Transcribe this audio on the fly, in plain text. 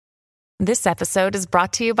This episode is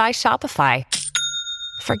brought to you by Shopify.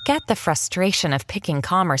 Forget the frustration of picking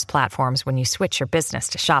commerce platforms when you switch your business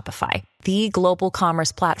to Shopify, the global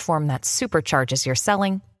commerce platform that supercharges your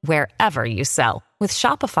selling wherever you sell. With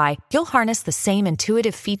Shopify, you'll harness the same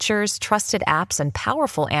intuitive features, trusted apps, and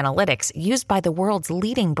powerful analytics used by the world's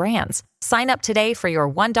leading brands. Sign up today for your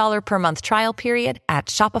 $1 per month trial period at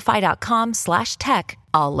shopify.com/tech,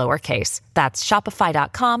 all lowercase. That's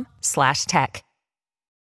shopify.com/tech.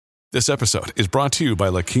 This episode is brought to you by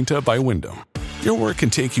La Quinta by Wyndham. Your work can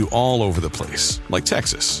take you all over the place, like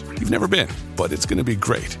Texas. You've never been, but it's going to be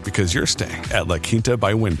great because you're staying at La Quinta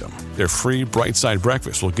by Wyndham. Their free Bright Side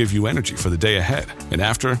breakfast will give you energy for the day ahead. And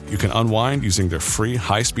after, you can unwind using their free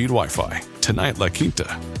high-speed Wi-Fi. Tonight, La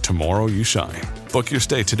Quinta. Tomorrow, you shine. Book your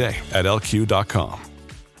stay today at lq.com.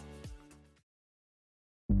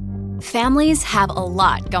 Families have a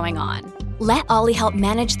lot going on. Let Ollie help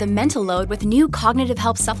manage the mental load with new cognitive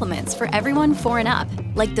health supplements for everyone 4 and up,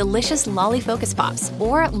 like delicious Lolly Focus Pops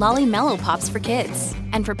or Lolly Mellow Pops for kids.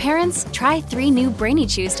 And for parents, try 3 new Brainy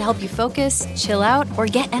Chews to help you focus, chill out, or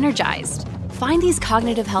get energized. Find these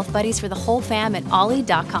cognitive health buddies for the whole fam at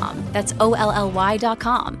ollie.com. That's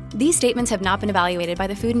OLLY.com. These statements have not been evaluated by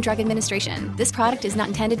the Food and Drug Administration. This product is not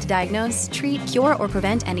intended to diagnose, treat, cure, or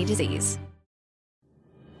prevent any disease.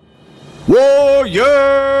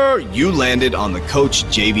 Warrior! You landed on the Coach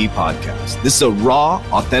JV podcast. This is a raw,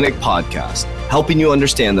 authentic podcast helping you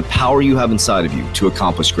understand the power you have inside of you to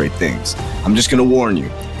accomplish great things. I'm just going to warn you,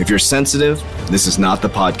 if you're sensitive, this is not the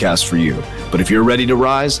podcast for you. But if you're ready to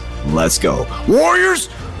rise, let's go. Warriors,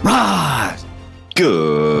 rise! Good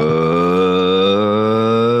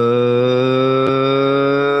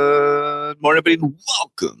morning, everybody.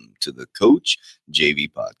 Welcome to the Coach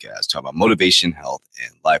JV podcast, talking about motivation, health,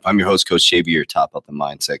 and life. I'm your host, Coach JV, your top health and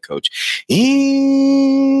mindset coach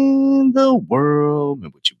in the world.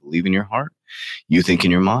 And what you believe in your heart, you think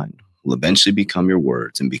in your mind, will eventually become your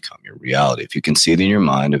words and become your reality. If you can see it in your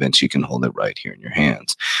mind, eventually you can hold it right here in your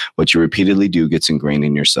hands. What you repeatedly do gets ingrained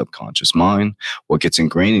in your subconscious mind. What gets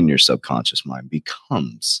ingrained in your subconscious mind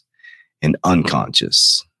becomes an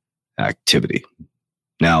unconscious activity.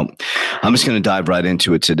 Now, I'm just going to dive right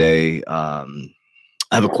into it today. I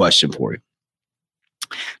have a question for you.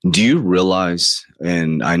 Do you realize,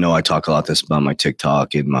 and I know I talk a lot this about my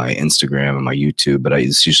TikTok and my Instagram and my YouTube, but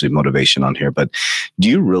it's usually motivation on here. But do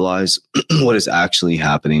you realize what is actually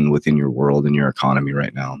happening within your world and your economy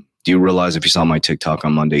right now? Do you realize, if you saw my TikTok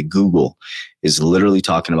on Monday, Google is literally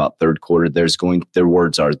talking about third quarter. Their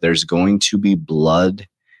words are, there's going to be blood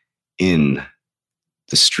in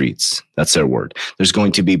the streets. That's their word. There's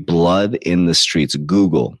going to be blood in the streets.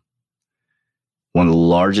 Google, one of the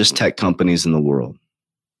largest tech companies in the world,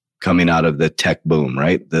 coming out of the tech boom,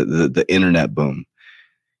 right? The internet boom.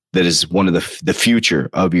 That is one of the future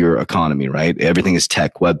of your economy, right? Everything is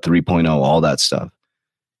tech, Web 3.0, all that stuff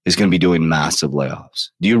is going to be doing massive layoffs.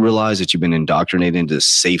 Do you realize that you've been indoctrinated into a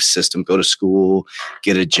safe system? Go to school,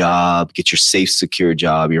 get a job, get your safe, secure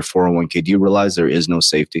job, your 401k. Do you realize there is no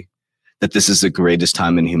safety? That this is the greatest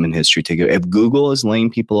time in human history to go. If Google is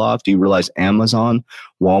laying people off, do you realize Amazon,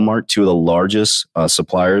 Walmart, 2 of the largest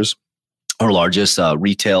suppliers or largest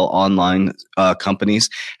retail online companies,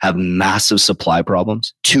 have massive supply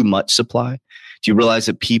problems, too much supply? Do you realize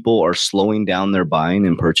that people are slowing down their buying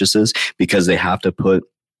and purchases because they have to put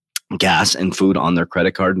gas and food on their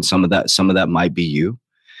credit card? And some of that might be you.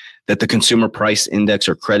 That the consumer price index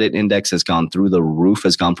or credit index has gone through the roof,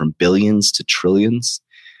 has gone from billions to trillions.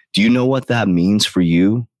 Do you know what that means for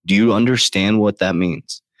you? Do you understand what that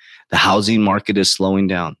means? The housing market is slowing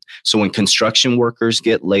down. So when construction workers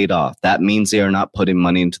get laid off, that means they are not putting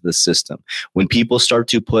money into the system. When people start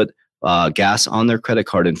to put gas on their credit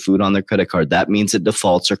card and food on their credit card, that means that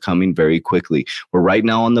defaults are coming very quickly. We're right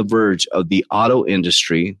now on the verge of the auto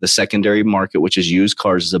industry. The secondary market, which is used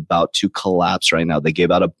cars, is about to collapse right now. They gave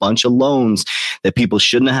out a bunch of loans that people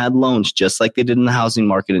shouldn't have had loans, just like they did in the housing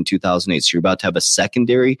market in 2008. So you're about to have a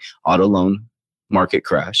secondary auto loan market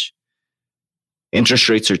crash. Interest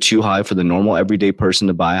rates are too high for the normal everyday person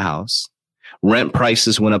to buy a house. Rent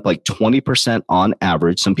prices went up like 20% on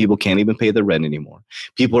average. Some people can't even pay their rent anymore.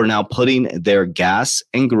 People are now putting their gas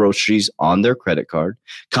and groceries on their credit card.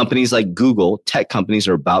 Companies like Google, tech companies,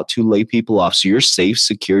 are about to lay people off. So your safe,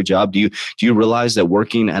 secure job, do you realize that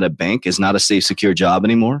working at a bank is not a safe, secure job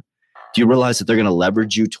anymore? Do you realize that they're going to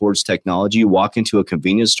leverage you towards technology? You walk into a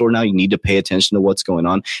convenience store now, you need to pay attention to what's going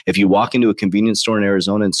on. If you walk into a convenience store in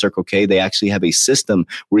Arizona in Circle K, they actually have a system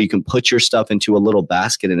where you can put your stuff into a little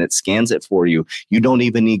basket and it scans it for you. You don't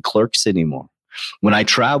even need clerks anymore. When I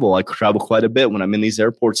travel quite a bit when I'm in these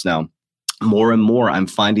airports now. More and more, I'm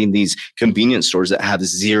finding these convenience stores that have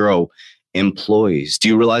 0 employees. Do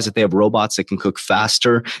you realize that they have robots that can cook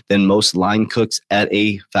faster than most line cooks at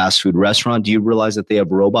a fast food restaurant? Do you realize that they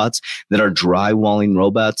have robots that are drywalling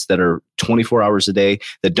robots that are 24 hours a day,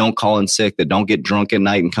 that don't call in sick, that don't get drunk at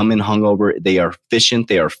night and come in hungover? They are efficient.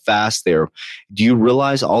 They are fast. Do you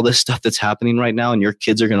realize all this stuff that's happening right now? And your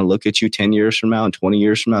kids are going to look at you 10 years from now and 20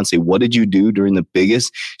 years from now and say, what did you do during the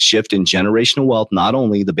biggest shift in generational wealth? Not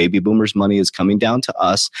only the baby boomers' money is coming down to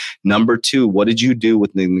us. Number 2, what did you do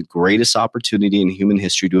with the greatest opportunity in human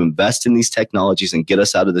history to invest in these technologies and get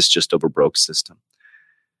us out of this just over broke system?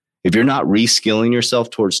 If you're not reskilling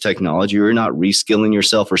yourself towards technology, or you're not reskilling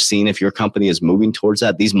yourself or seeing if your company is moving towards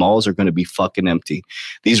that, these malls are going to be fucking empty.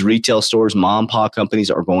 These retail stores, mom and pop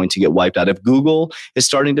companies are going to get wiped out. If Google is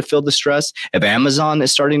starting to feel the stress, if Amazon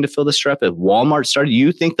is starting to feel the stress, if Walmart started,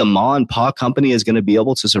 you think the mom and pop company is going to be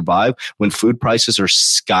able to survive when food prices are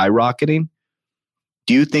skyrocketing?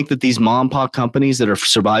 Do you think that these mom and pop companies that are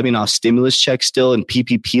surviving off stimulus checks still and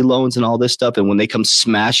PPP loans and all this stuff, and when they come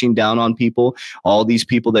smashing down on people, all these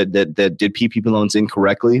people that did PPP loans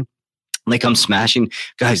incorrectly, they come smashing.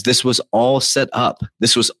 Guys, this was all set up.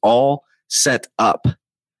 This was all set up.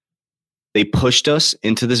 They pushed us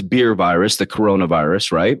into this beer virus, the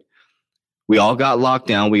coronavirus, right? We all got locked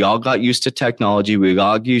down. We all got used to technology. We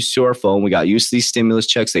got used to our phone. We got used to these stimulus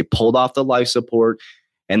checks. They pulled off the life support.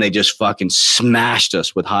 And they just fucking smashed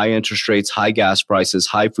us with high interest rates, high gas prices,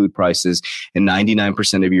 high food prices. And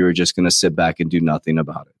 99% of you are just going to sit back and do nothing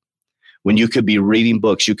about it. When you could be reading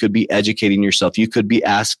books, you could be educating yourself. You could be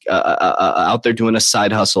out there doing a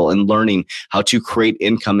side hustle and learning how to create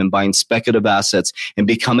income and buying speculative assets and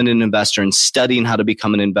becoming an investor and studying how to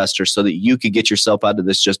become an investor so that you could get yourself out of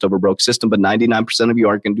this just over broke system. But 99% of you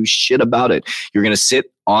aren't going to do shit about it. You're going to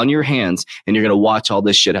sit on your hands and you're going to watch all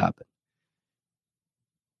this shit happen.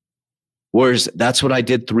 Whereas that's what I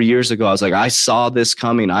did 3 years ago. I was like, I saw this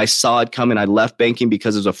coming. I saw it coming. I left banking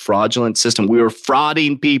because it was a fraudulent system. We were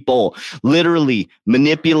frauding people, literally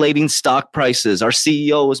manipulating stock prices. Our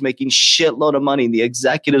CEO was making shitload of money. The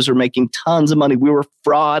executives were making tons of money. We were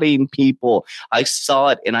frauding people. I saw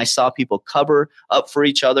it, and I saw people cover up for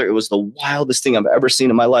each other. It was the wildest thing I've ever seen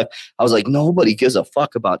in my life. I was like, nobody gives a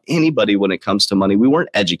fuck about anybody when it comes to money. We weren't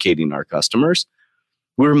educating our customers.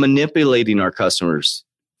 We were manipulating our customers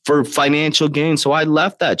for financial gain. So I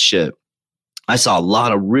left that shit. I saw a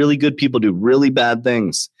lot of really good people do really bad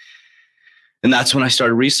things. And that's when I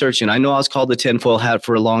started researching. I know I was called the tinfoil hat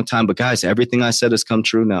for a long time, but guys, everything I said has come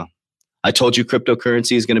true now. I told you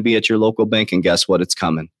cryptocurrency is going to be at your local bank, and guess what? It's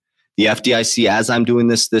coming. The FDIC, as I'm doing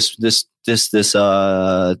this podcast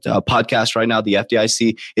right now, the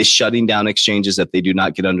FDIC is shutting down exchanges if they do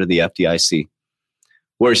not get under the FDIC.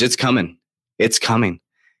 Whereas it's coming. It's coming.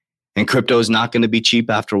 And crypto is not going to be cheap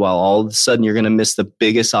after a while. All of a sudden, you're going to miss the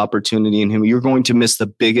biggest opportunity in human. You're going to miss the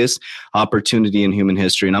biggest opportunity in human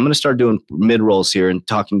history. And I'm going to start doing mid-rolls here and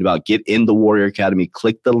talking about get in the Warrior Academy.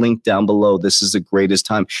 Click the link down below. This is the greatest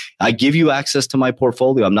time. I give you access to my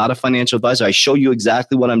portfolio. I'm not a financial advisor. I show you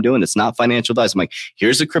exactly what I'm doing. It's not financial advice. I'm like,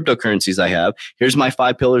 here's the cryptocurrencies I have. Here's my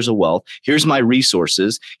 5 pillars of wealth. Here's my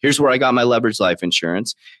resources. Here's where I got my leveraged life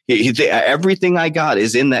insurance. Everything I got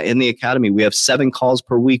is in the academy. We have 7 calls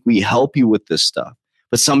per week. We help you with this stuff.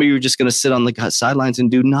 But some of you are just going to sit on the sidelines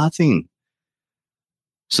and do nothing.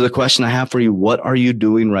 So the question I have for you, what are you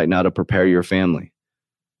doing right now to prepare your family?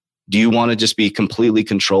 Do you want to just be completely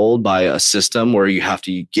controlled by a system where you have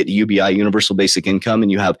to get UBI, universal basic income, and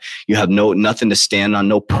you have nothing to stand on,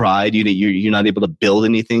 no pride? You're not able to build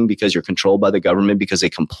anything because you're controlled by the government because they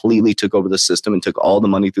completely took over the system and took all the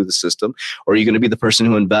money through the system? Or are you going to be the person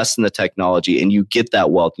who invests in the technology and you get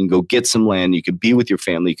that wealth? You can go get some land. You can be with your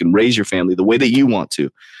family. You can raise your family the way that you want to.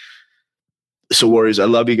 So Warriors, I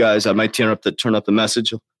love you guys. I might turn up the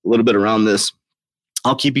message a little bit around this.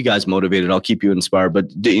 I'll keep you guys motivated. I'll keep you inspired,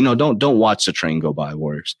 but don't watch the train go by,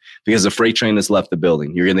 Warriors, because the freight train has left the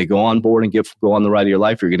building. You're going to go on board and go on the ride of your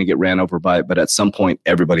life. You're going to get ran over by it, but at some point,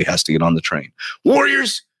 everybody has to get on the train.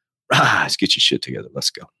 Warriors, let's get your shit together. Let's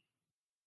go.